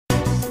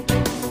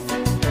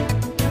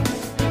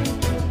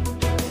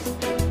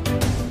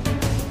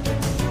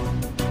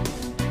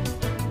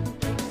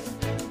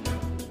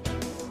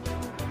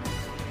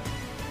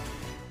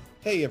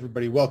Hey,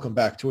 everybody. Welcome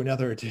back to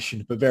another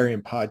edition of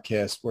Bavarian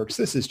Podcast Works.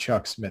 This is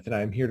Chuck Smith, and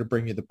I'm here to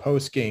bring you the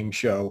post-game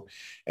show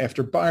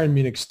after Bayern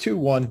Munich's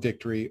 2-1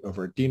 victory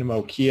over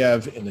Dynamo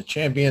Kyiv in the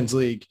Champions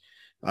League.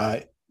 Uh,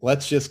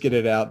 let's just get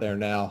it out there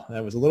now.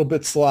 That was a little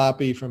bit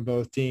sloppy from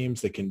both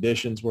teams. The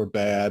conditions were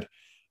bad.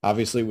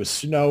 Obviously, it was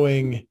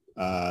snowing.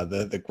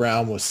 The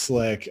ground was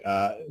slick.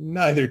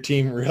 Neither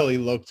team really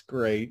looked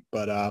great,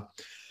 but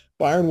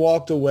Bayern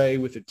walked away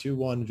with a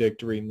 2-1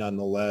 victory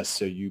nonetheless.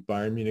 So you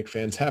Bayern Munich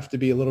fans have to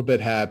be a little bit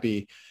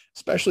happy,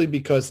 especially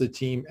because the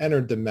team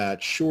entered the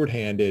match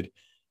shorthanded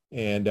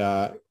and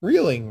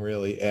reeling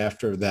really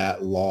after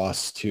that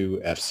loss to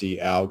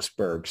FC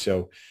Augsburg.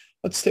 So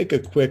let's take a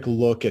quick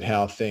look at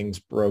how things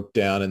broke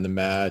down in the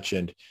match.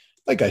 And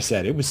like I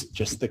said, it was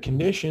just the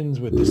conditions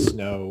with the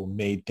snow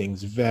made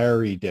things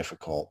very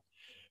difficult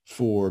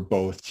for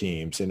both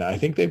teams. And I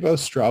think they both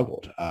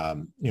struggled.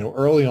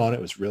 Early on, it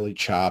was really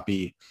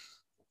choppy.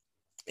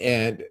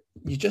 And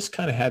you just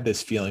kind of had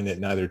this feeling that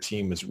neither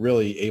team was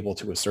really able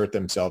to assert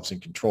themselves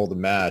and control the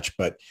match.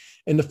 But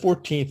in the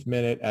 14th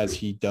minute, as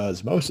he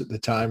does most of the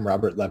time,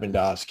 Robert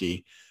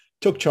Lewandowski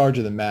took charge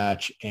of the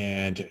match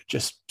and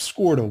just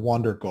scored a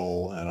wonder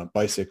goal and a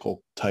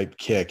bicycle type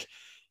kick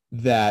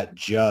that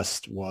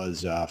just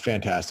was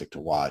fantastic to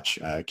watch.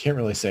 I can't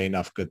really say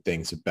enough good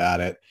things about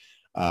it.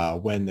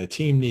 When the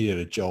team needed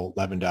a jolt,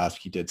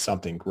 Lewandowski did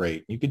something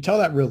great. You could tell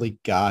that really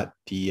got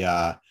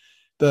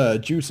the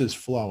juices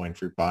flowing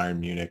for Bayern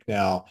Munich.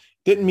 Now,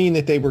 didn't mean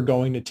that they were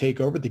going to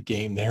take over the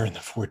game there in the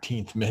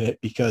 14th minute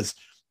because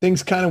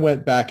things kind of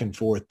went back and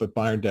forth, but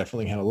Bayern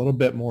definitely had a little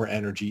bit more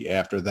energy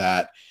after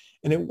that.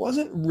 And it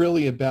wasn't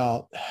really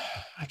about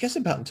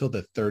until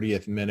the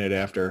 30th minute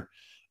after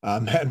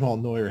Manuel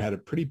Neuer had a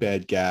pretty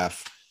bad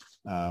gaffe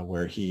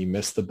where he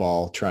missed the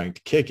ball trying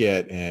to kick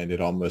it, and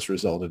it almost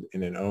resulted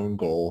in an own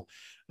goal.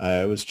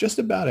 It was just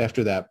about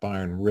after that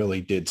Bayern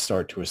really did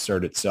start to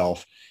assert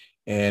itself.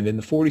 And in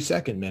the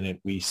 42nd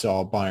minute, we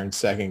saw Bayern's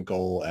second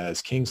goal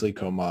as Kingsley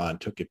Coman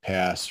took a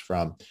pass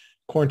from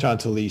Corentin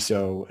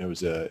Tolisso. It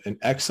was an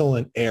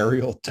excellent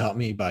aerial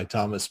dummy by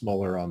Thomas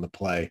Muller on the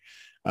play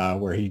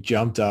where he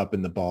jumped up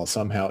and the ball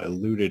somehow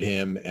eluded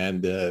him.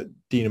 And the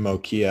Dynamo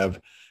Kyiv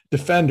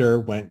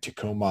defender went to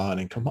Coman,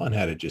 and Coman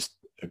had just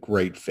a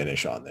great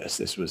finish on this.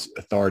 This was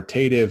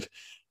authoritative,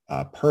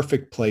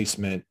 perfect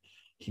placement.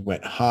 He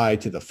went high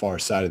to the far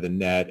side of the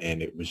net,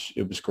 and it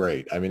was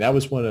great. I mean, that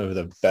was one of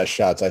the best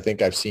shots I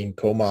think I've seen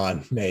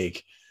Coman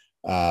make.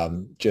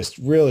 Just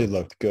really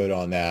looked good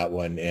on that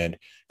one. And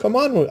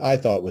Coman, I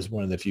thought, was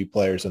one of the few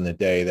players on the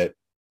day that,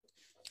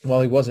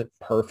 while he wasn't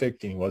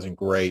perfect and he wasn't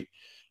great,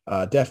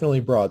 definitely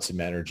brought some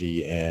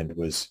energy and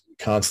was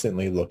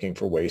constantly looking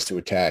for ways to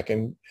attack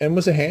and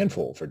was a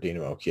handful for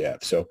Dynamo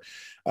Kyiv. So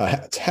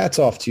hats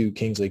off to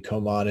Kingsley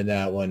Coman in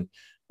that one.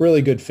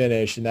 Really good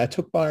finish. And that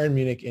took Bayern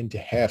Munich into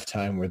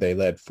halftime where they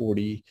led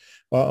 2-0.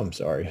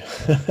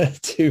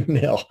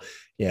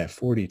 Yeah,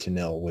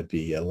 40-0 would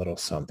be a little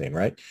something,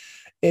 right?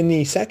 In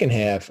the second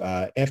half,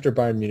 after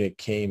Bayern Munich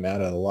came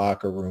out of the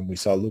locker room, we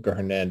saw Luca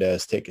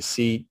Hernandez take a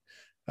seat.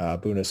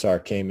 Bouna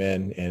Sarr came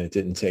in, and it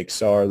didn't take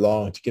Sarr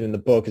long to get in the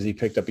book as he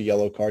picked up a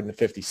yellow card in the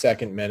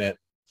 52nd minute.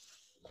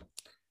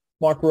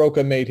 Marc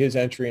Roca made his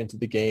entry into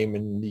the game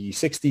in the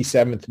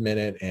 67th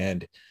minute,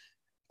 and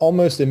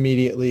almost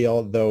immediately,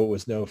 although it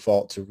was no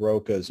fault to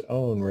Roca's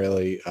own,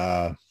 really,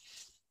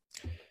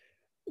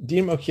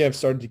 Dynamo Kyiv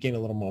started to gain a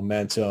little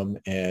momentum,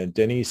 and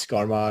Denis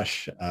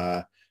Garmash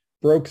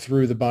broke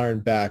through the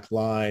Bayern back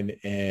line.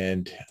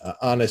 And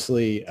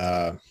honestly,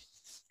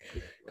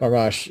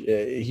 Garmash,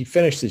 he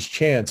finished his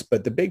chance,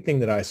 but the big thing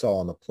that I saw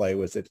on the play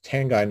was that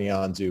Tanguy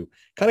Nianzou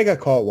kind of got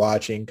caught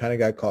watching, kind of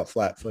got caught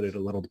flat-footed a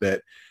little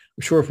bit.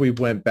 I'm sure if we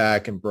went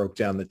back and broke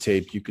down the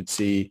tape, you could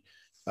see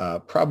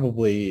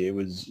probably it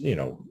was,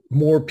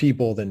 more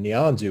people than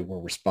Nianzou were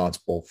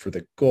responsible for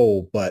the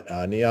goal, but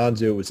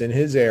Nianzou was in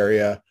his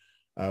area.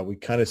 We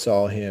kind of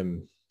saw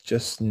him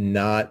just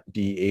not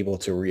be able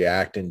to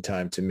react in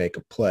time to make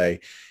a play.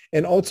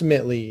 And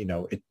ultimately,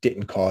 it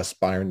didn't cost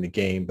Bayern the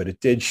game, but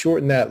it did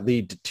shorten that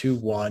lead to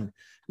 2-1.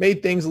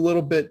 Made things a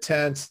little bit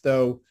tense,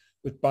 though.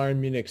 With Bayern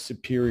Munich's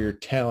superior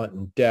talent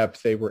and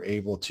depth, they were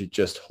able to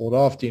just hold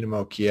off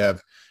Dynamo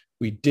Kyiv.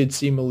 We did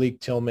see Malik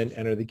Tillman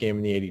enter the game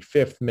in the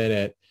 85th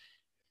minute.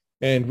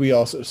 And we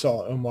also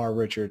saw Omar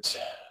Richards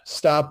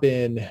stop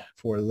in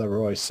for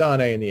Leroy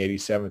Sané in the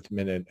 87th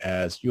minute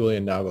as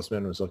Julian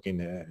Nagelsmann was looking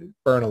to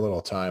burn a little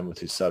time with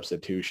his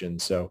substitution.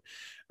 So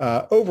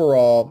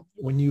overall,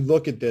 when you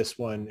look at this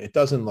one, it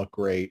doesn't look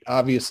great.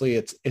 Obviously,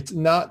 it's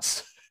not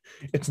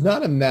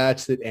a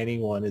match that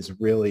anyone is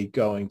really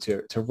going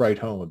to write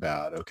home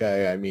about.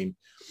 Okay. I mean,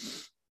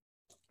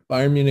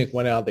 Bayern Munich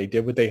went out, they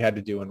did what they had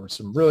to do and were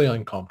some really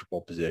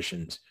uncomfortable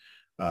positions.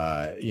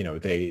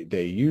 They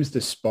used the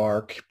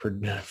spark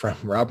from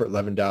Robert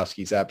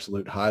Lewandowski's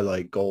absolute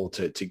highlight goal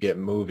to get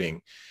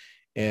moving.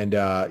 And,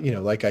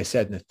 like I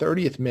said, in the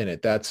 30th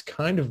minute, that's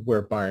kind of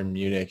where Bayern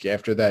Munich,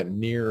 after that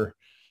near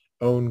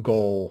own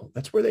goal,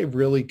 that's where they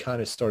really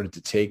kind of started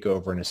to take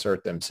over and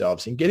assert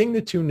themselves. And getting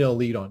the 2-0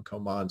 lead on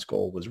Coman's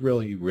goal was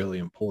really, really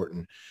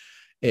important.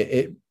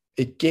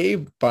 it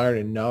gave Bayern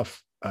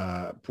enough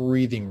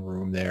breathing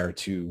room there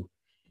to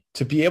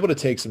be able to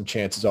take some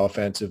chances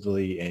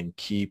offensively and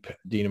keep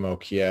Dynamo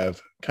Kyiv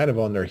kind of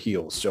on their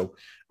heels. So,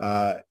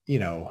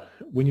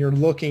 when you're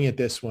looking at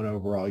this one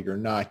overall, you're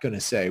not going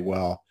to say,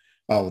 well,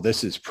 oh,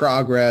 this is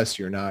progress.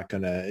 You're not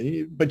going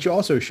to, but you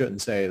also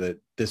shouldn't say that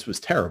this was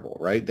terrible,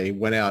 right? They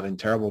went out in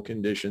terrible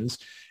conditions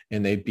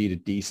and they beat a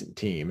decent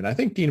team. And I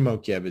think Dynamo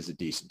Kyiv is a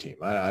decent team.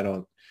 I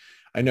know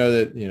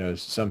that,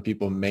 some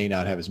people may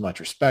not have as much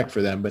respect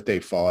for them, but they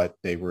fought.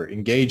 They were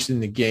engaged in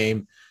the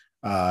game.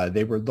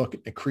 They were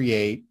looking to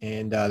create,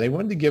 and they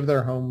wanted to give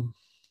their home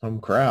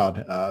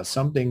crowd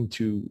something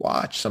to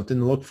watch, something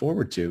to look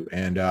forward to.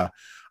 And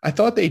I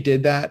thought they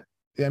did that.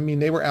 I mean,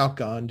 they were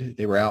outgunned.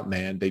 They were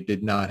outmanned. They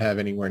did not have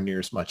anywhere near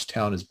as much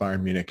talent as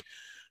Bayern Munich,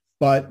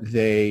 but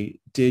they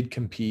did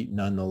compete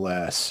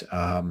nonetheless.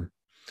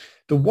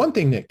 The one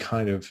thing that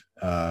kind of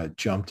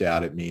jumped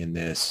out at me in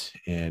this,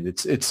 and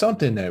it's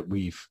something that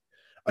we've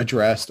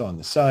addressed on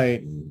the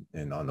site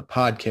and on the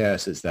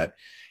podcast, is that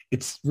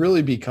it's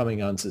really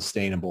becoming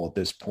unsustainable at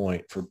this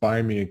point for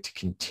Bayern Munich to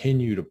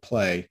continue to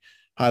play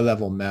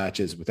high-level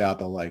matches without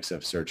the likes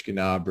of Serge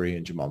Gnabry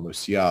and Jamal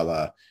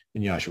Musiala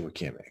and Joshua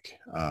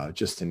Kimmich,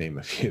 just to name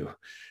a few.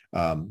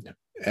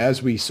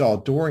 As we saw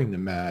during the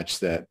match,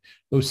 that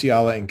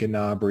Musiala and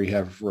Gnabry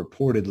have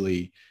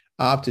reportedly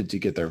opted to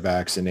get their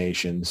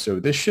vaccinations. So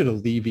this should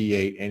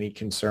alleviate any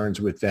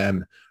concerns with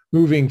them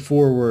moving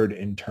forward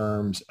in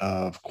terms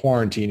of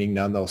quarantining.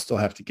 Now they'll still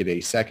have to get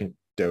a second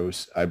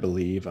dose, I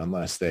believe,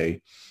 unless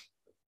they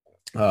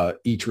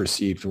each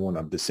received one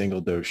of the single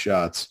dose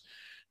shots.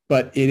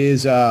 But it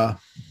is,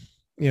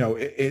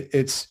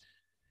 it's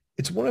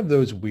one of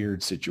those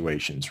weird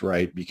situations,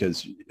 right?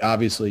 Because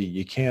obviously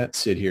you can't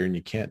sit here and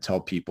you can't tell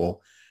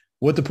people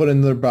what to put in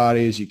their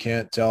bodies. You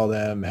can't tell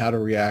them how to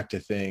react to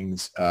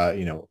things.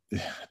 The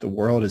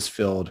world is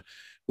filled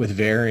with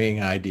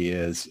varying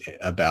ideas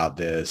about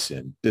this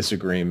and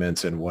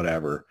disagreements and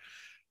whatever.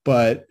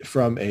 But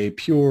from a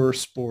pure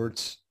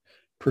sports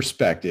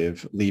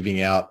perspective,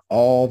 leaving out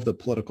all of the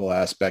political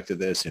aspect of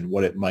this and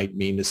what it might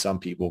mean to some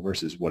people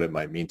versus what it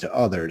might mean to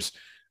others,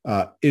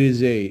 it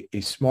is a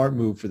smart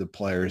move for the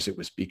players. It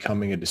was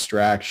becoming a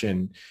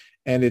distraction,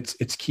 and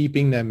it's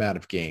keeping them out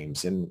of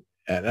games. And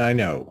I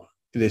know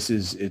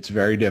it's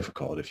very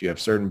difficult if you have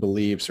certain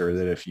beliefs, or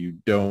that if you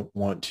don't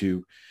want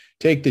to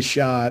take the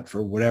shot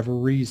for whatever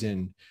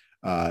reason,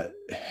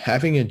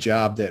 having a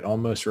job that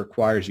almost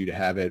requires you to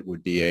have it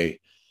would be a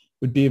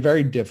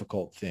very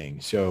difficult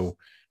thing. So,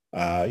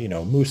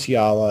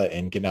 Musiala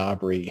and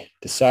Gnabry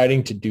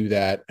deciding to do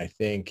that, I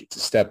think it's a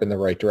step in the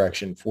right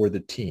direction for the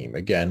team.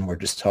 Again, we're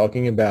just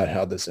talking about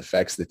how this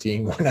affects the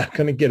team. We're not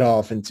going to get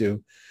off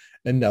into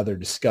another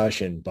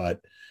discussion, but,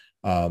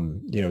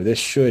 this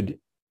should,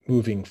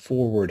 moving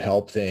forward,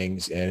 help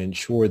things and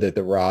ensure that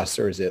the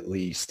roster is at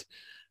least,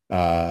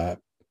 a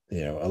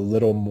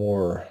little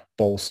more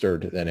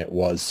bolstered than it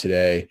was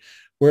today.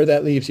 Where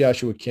that leaves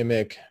Joshua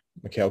Kimmich,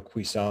 Michael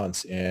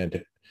Cuisance,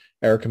 and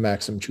Erica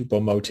Maxim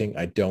Choupo-Moting,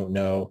 I don't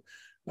know.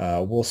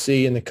 We'll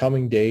see in the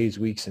coming days,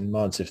 weeks, and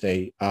months if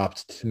they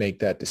opt to make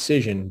that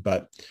decision.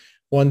 But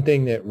one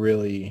thing that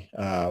really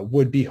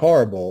would be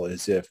horrible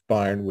is if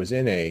Bayern was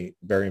in a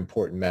very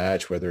important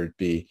match, whether it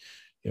be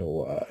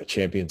a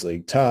Champions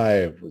League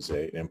tie, it was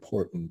an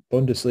important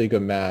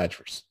Bundesliga match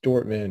versus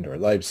Dortmund or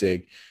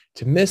Leipzig.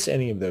 To miss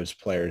any of those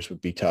players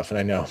would be tough. And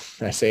I know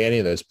I say any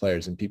of those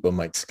players and people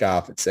might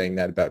scoff at saying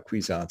that about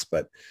Cuisance,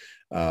 but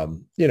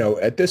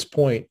at this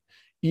point,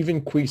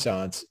 even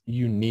Cuisance,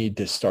 you need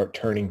to start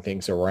turning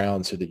things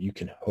around so that you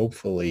can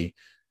hopefully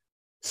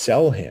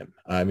sell him.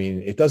 I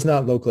mean, it does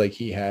not look like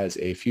he has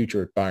a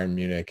future at Bayern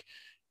Munich.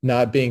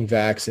 Not being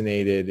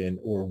vaccinated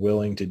or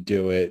willing to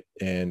do it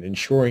and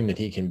ensuring that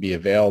he can be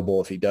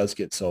available if he does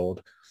get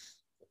sold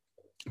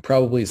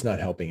probably is not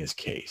helping his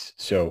case.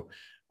 So,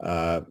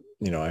 I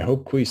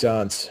hope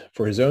Cuisance,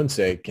 for his own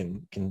sake,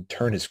 can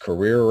turn his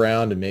career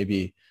around and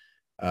maybe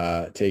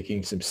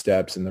taking some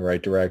steps in the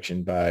right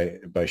direction by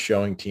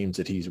showing teams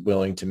that he's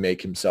willing to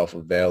make himself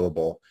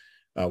available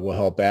will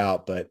help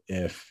out. But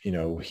if,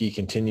 he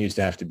continues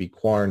to have to be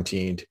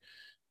quarantined,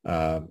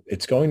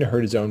 it's going to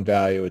hurt his own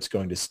value. It's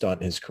going to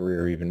stunt his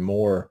career even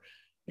more.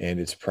 And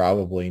it's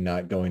probably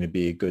not going to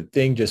be a good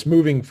thing just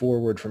moving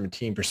forward from a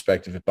team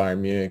perspective at Bayern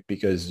Munich,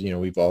 because,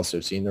 we've also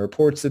seen the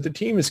reports that the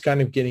team is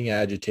kind of getting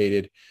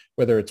agitated,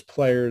 whether it's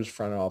players,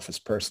 front office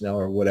personnel,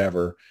 or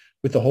whatever,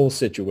 with the whole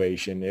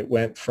situation. It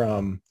went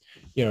from,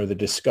 the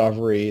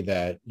discovery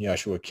that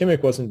Joshua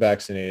Kimmich wasn't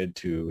vaccinated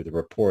to the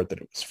report that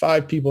it was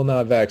 5 people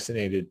not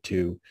vaccinated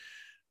to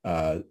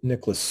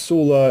Niklas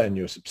Sula and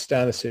Josip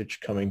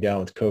Stanisic coming down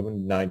with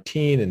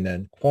COVID-19, and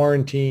then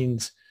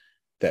quarantines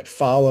that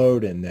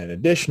followed, and then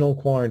additional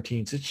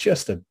quarantines. It's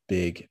just a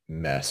big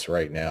mess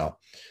right now.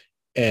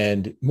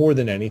 And more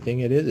than anything,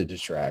 it is a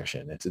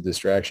distraction. It's a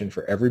distraction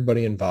for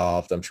everybody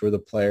involved. I'm sure the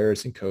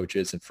players and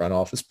coaches and front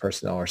office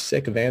personnel are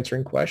sick of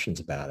answering questions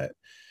about it.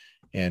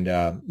 And,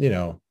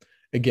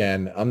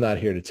 again, I'm not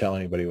here to tell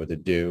anybody what to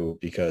do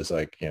because,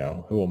 like,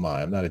 who am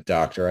I? I'm not a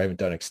doctor. I haven't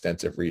done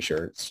extensive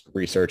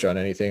research on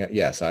anything.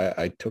 Yes,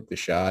 I took the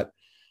shot.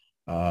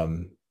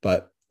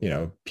 But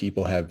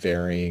people have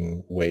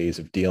varying ways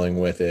of dealing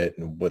with it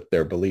and what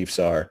their beliefs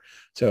are.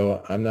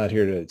 So I'm not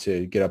here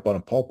to get up on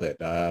a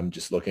pulpit. I'm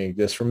just looking at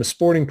this from a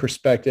sporting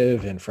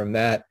perspective. And from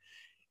that,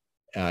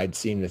 I'd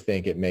seem to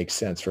think it makes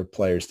sense for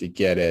players to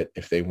get it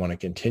if they want to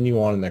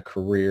continue on in their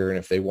career and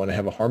if they want to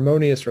have a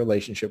harmonious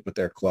relationship with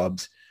their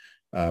clubs.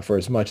 For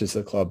as much as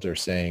the clubs are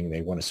saying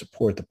they want to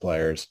support the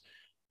players,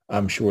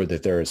 I'm sure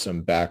that there is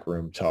some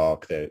backroom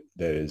talk that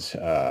is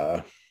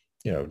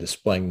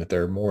displaying that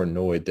they're more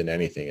annoyed than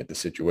anything at the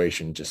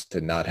situation just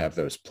to not have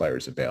those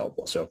players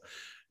available. So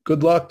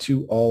good luck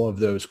to all of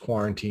those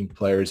quarantined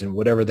players and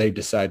whatever they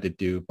decide to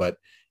do. But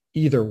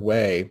either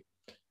way,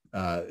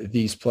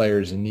 these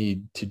players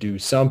need to do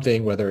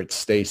something, whether it's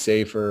stay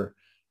safer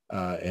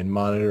and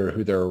monitor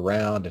who they're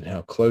around and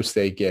how close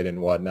they get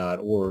and whatnot,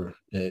 or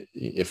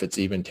if it's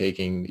even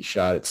taking the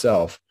shot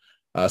itself.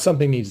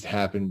 Something needs to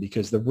happen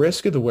because the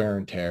risk of the wear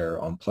and tear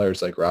on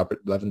players like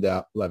Robert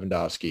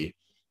Lewandowski,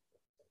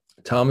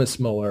 Thomas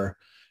Muller,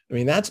 I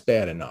mean, that's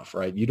bad enough,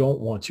 right? You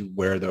don't want to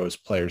wear those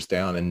players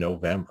down in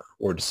November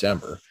or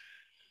December,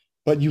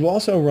 but you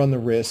also run the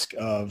risk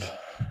of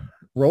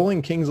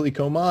rolling Kingsley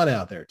Coman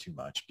out there too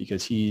much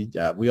because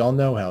we all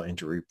know how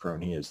injury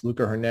prone he is.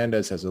 Luca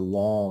Hernandez has a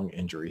long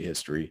injury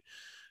history.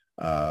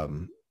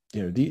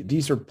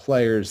 These are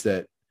players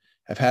that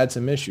have had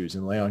some issues,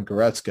 and Leon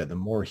Goretzka, the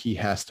more he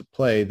has to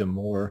play, the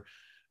more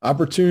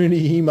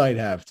opportunity he might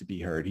have to be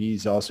hurt.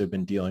 He's also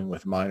been dealing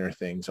with minor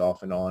things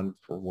off and on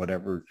for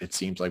whatever it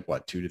seems like,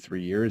 2 to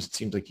 3 years. It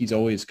seems like he's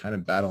always kind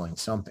of battling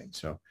something.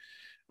 So,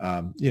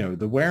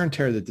 the wear and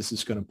tear that this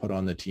is going to put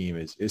on the team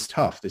is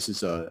tough. This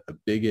is a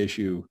big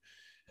issue,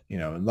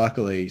 and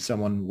luckily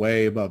someone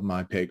way above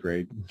my pay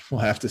grade will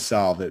have to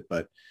solve it.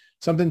 But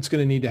something's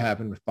going to need to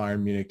happen with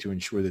Bayern Munich to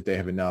ensure that they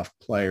have enough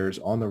players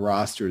on the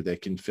roster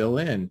that can fill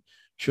in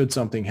should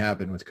something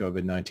happen with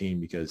COVID-19,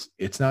 because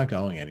it's not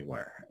going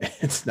anywhere.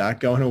 It's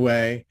not going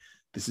away.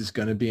 This is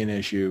going to be an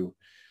issue.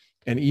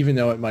 And even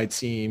though it might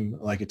seem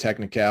like a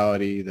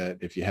technicality that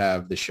if you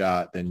have the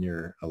shot, then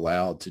you're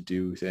allowed to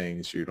do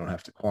things, you don't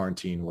have to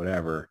quarantine,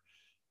 whatever.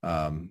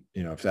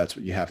 If that's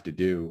what you have to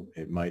do,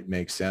 it might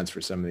make sense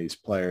for some of these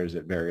players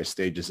at various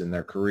stages in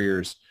their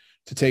careers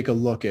to take a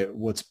look at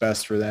what's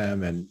best for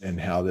them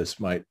and how this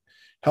might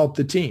help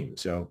the team.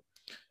 So,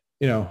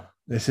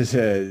 this is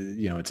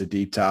it's a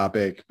deep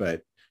topic,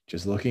 but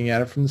just looking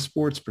at it from the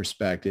sports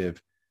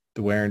perspective,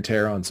 the wear and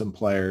tear on some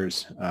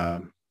players,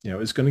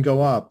 is going to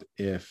go up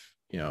if,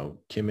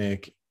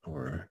 Kimmich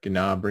or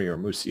Gnabry or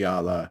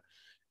Musiala,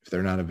 if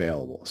they're not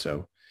available.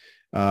 So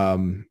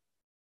that'll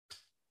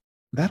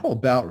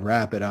about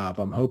wrap it up.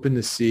 I'm hoping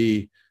to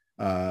see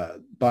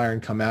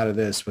Bayern come out of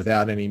this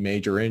without any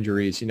major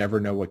injuries. You never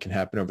know what can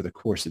happen over the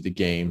course of the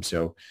game.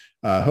 So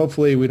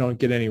hopefully we don't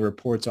get any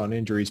reports on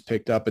injuries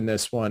picked up in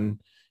this one,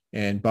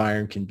 and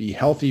Bayern can be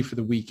healthy for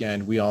the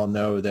weekend. We all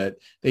know that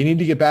they need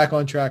to get back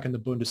on track in the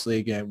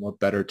Bundesliga, and what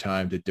better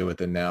time to do it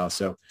than now.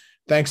 So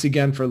thanks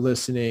again for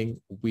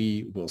listening.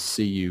 We will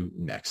see you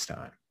next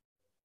time.